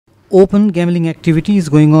Open gambling activity is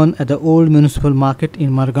going on at the old municipal market in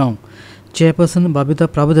Margao. Chairperson Babita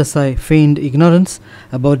Prabhudesai feigned ignorance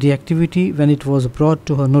about the activity when it was brought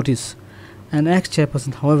to her notice. An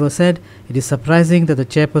ex-chairperson, however, said it is surprising that the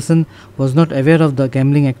chairperson was not aware of the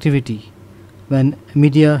gambling activity when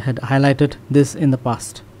media had highlighted this in the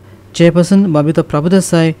past. Chairperson Babita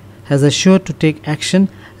Prabhudesai has assured to take action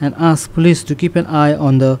and asked police to keep an eye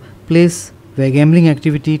on the place where gambling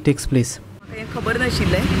activity takes place.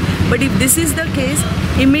 But if this is the case,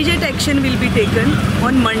 immediate action will be taken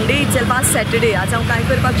on Monday itself. आज Saturday, आज हांव काय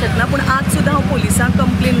करपाक शकना, पण आज सुद्धा हांव पोलिसांक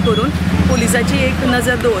कंप्लेन करून पोलिसाची एक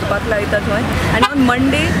नजर दवरपाक लायता थंय. आनी ऑन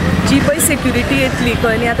मंडे जी पळय सिक्युरिटी येतली,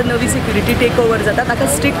 कळ्ळें, आतां नवी सिक्युरिटी टेक ओवर जाता, ताका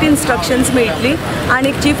स्ट्रिक्ट इन्स्ट्रक्शन्स मेळटली आनी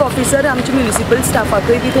एक चीफ ऑफिसर आमच्या म्युनिसिपल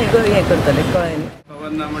स्टाफाकय ती थंय हें करतले, कळ्ळें.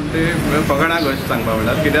 ना म्हणटे फगणा गोष्ट सांगपा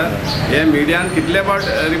म्हणल्यार कित्याक हे मिडियान कितले फावट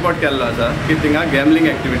रिपोर्ट केल्लो आसा की थिंगा गॅमलिंग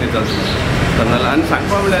एक्टिविटी चलता आनी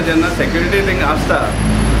सांगपा म्हणल्यार जेन्ना सेक्युरिटी थिंगा आसता,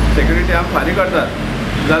 सेक्युरिटी आमी फारीक करतात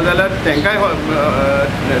जाल्यार तांकांय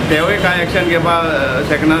तेवूय कांय एक्शन घेवपाक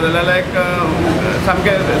शकना जाल्यार लायक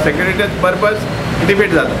सामकें सेक्युरिटीच पर्पज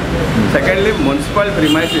डिफीट जाता. सेकेंडली म्युनिसिपल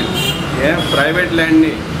प्रिमायसीस हे प्रायवेट लँड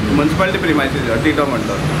न्ही, म्युनिसिपालिटी प्रिमायसीस टिटो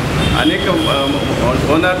म्हणटा आनीक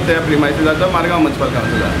ओनर त्या प्रिमायसीसाचो Margao municipal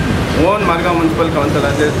councillor own Margao municipal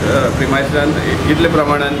कावन्सिलाचे प्रिमायसीसान इतले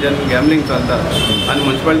प्रमाणान जेन्ना गॅमलिंग चलता आनी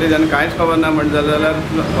म्युनिसिपालिटी जेन्ना कांयच खबर ना म्हणटा जाल्यार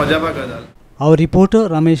अजापाक गजाल. Our reporter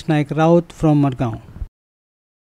Ramesh Naik Raut from Margao.